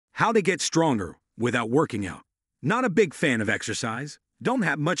How to get stronger without working out. Not a big fan of exercise. Don't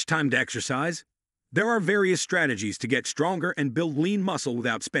have much time to exercise. There are various strategies to get stronger and build lean muscle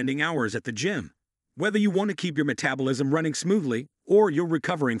without spending hours at the gym. Whether you want to keep your metabolism running smoothly or you're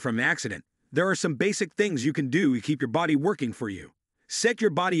recovering from an accident, there are some basic things you can do to keep your body working for you. Set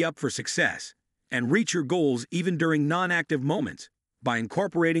your body up for success and reach your goals even during non-active moments by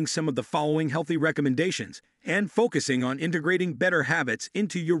incorporating some of the following healthy recommendations and focusing on integrating better habits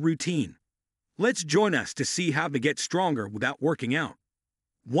into your routine. Let's join us to see how to get stronger without working out.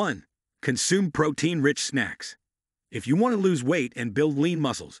 1. Consume protein-rich snacks. If you want to lose weight and build lean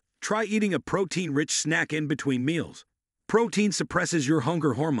muscles, try eating a protein-rich snack in between meals. Protein suppresses your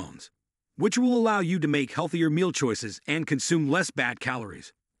hunger hormones, which will allow you to make healthier meal choices and consume less bad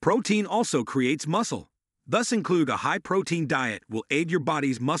calories. Protein also creates muscle. Thus, include a high-protein diet will aid your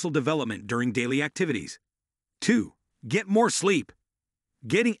body's muscle development during daily activities. 2. Get more sleep.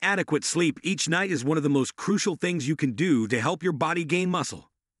 Getting adequate sleep each night is one of the most crucial things you can do to help your body gain muscle.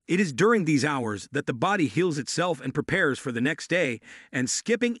 It is during these hours that the body heals itself and prepares for the next day, and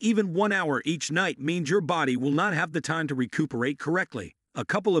skipping even 1 hour each night means your body will not have the time to recuperate correctly. A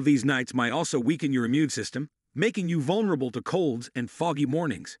couple of these nights might also weaken your immune system, making you vulnerable to colds and foggy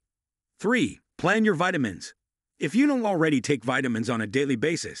mornings. 3. Plan your vitamins. If you don't already take vitamins on a daily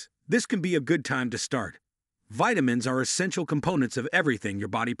basis, this can be a good time to start. Vitamins are essential components of everything your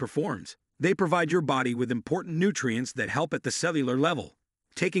body performs. They provide your body with important nutrients that help at the cellular level.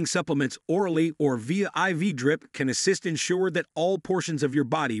 Taking supplements orally or via IV drip can assist ensure that all portions of your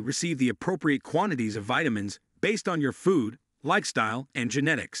body receive the appropriate quantities of vitamins based on your food, lifestyle, and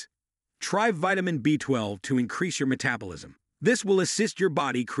genetics. Try vitamin B12 to increase your metabolism. This will assist your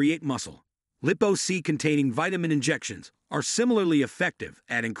body create muscle. Lipo-C-containing vitamin injections are similarly effective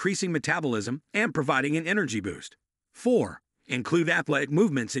at increasing metabolism and providing an energy boost. 4. Include athletic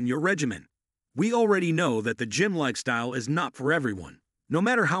movements in your regimen. We already know that the gym lifestyle is not for everyone. No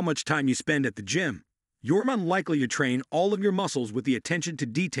matter how much time you spend at the gym, you're unlikely to train all of your muscles with the attention to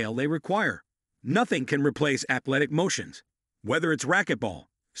detail they require. Nothing can replace athletic motions. Whether it's racquetball,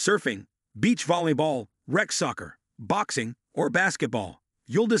 surfing, beach volleyball, rec soccer, boxing, or basketball,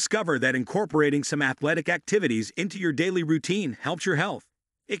 you'll discover that incorporating some athletic activities into your daily routine helps your health.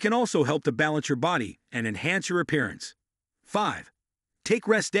 It can also help to balance your body and enhance your appearance. 5. Take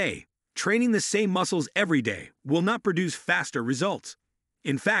rest day. Training the same muscles every day will not produce faster results.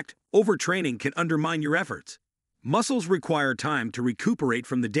 In fact, overtraining can undermine your efforts. Muscles require time to recuperate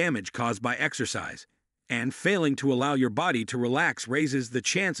from the damage caused by exercise, and failing to allow your body to relax raises the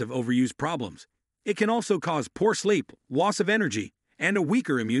chance of overuse problems. It can also cause poor sleep, loss of energy, and a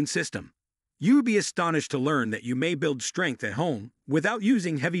weaker immune system. You'd be astonished to learn that you may build strength at home without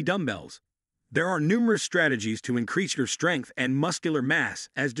using heavy dumbbells. There are numerous strategies to increase your strength and muscular mass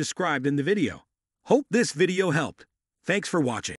as described in the video. Hope this video helped. Thanks for watching.